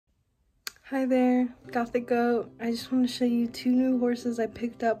Hi there, Gothic Goat. I just want to show you 2 new horses I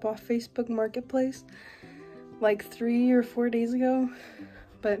picked up off Facebook Marketplace like 3 or 4 days ago.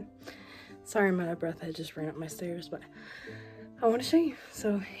 But sorry I'm out of breath, I just ran up my stairs, but I want to show you.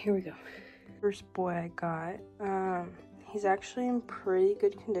 So here we go. First boy I got, he's actually in pretty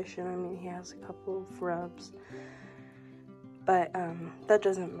good condition. I mean, he has a couple of rubs, but that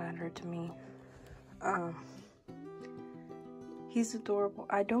doesn't matter to me. He's adorable.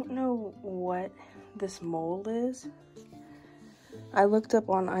 I don't know what this mold is. I looked up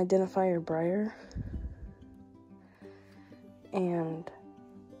on Identifier Breyer, and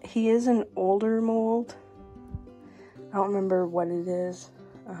he is an older mold. I don't remember what it is,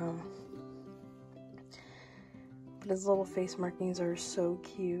 but his little face markings are so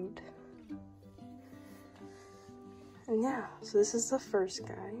cute. And yeah, so this is the first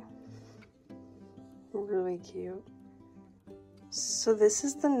guy. Really cute. So this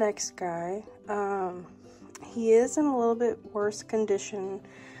is the next guy. He is in a little bit worse condition.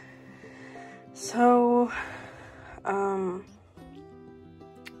 So, I'm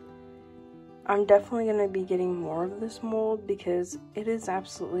definitely going to be getting more of this mold because it is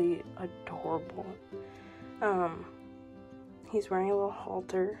absolutely adorable. He's wearing a little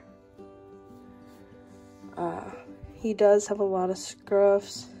halter. He does have a lot of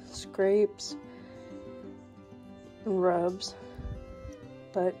scruffs, scrapes, and rubs,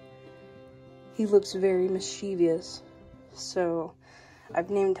 but he looks very mischievous, so I've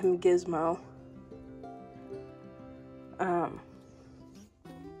named him Gizmo.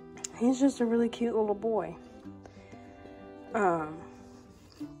 He's just a really cute little boy. Now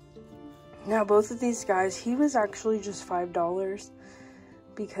both of these guys, he was actually just $5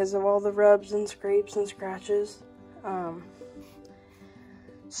 because of all the rubs and scrapes and scratches.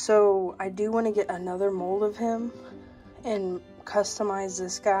 So I do want to get another mold of him and customize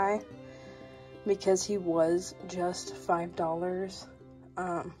this guy because he was just $5,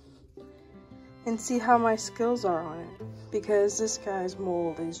 and see how my skills are on it, because this guy's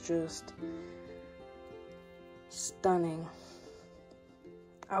mold is just stunning.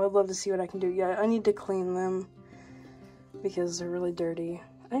 I would love to see what I can do. Yeah, I need to clean them because they're really dirty.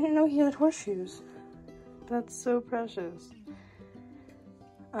 I didn't know he had horseshoes. That's so precious.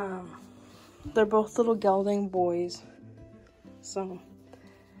 They're both little gelding boys. So,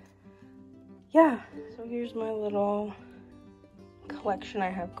 yeah. So here's my little collection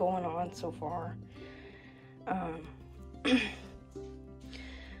I have going on so far.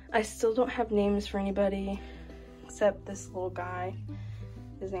 I still don't have names for anybody except this little guy.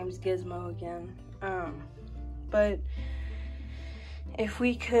 His name's Gizmo again. But if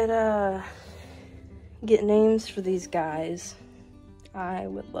we could get names for these guys, I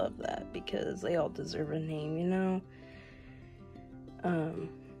would love that because they all deserve a name, you know?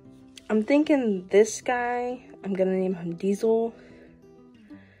 I'm thinking this guy, I'm gonna name him Diesel.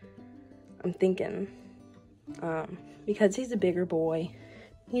 I'm thinking, because he's a bigger boy.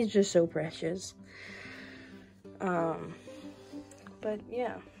 He's just so precious. But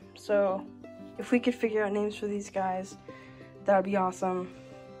yeah, so if we could figure out names for these guys, that would be awesome.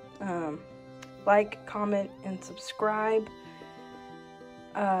 Like, comment, and subscribe.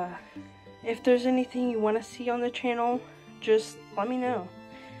 If there's anything you want to see on the channel, just let me know.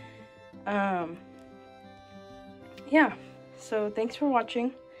 Yeah, so thanks for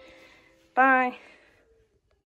watching. Bye.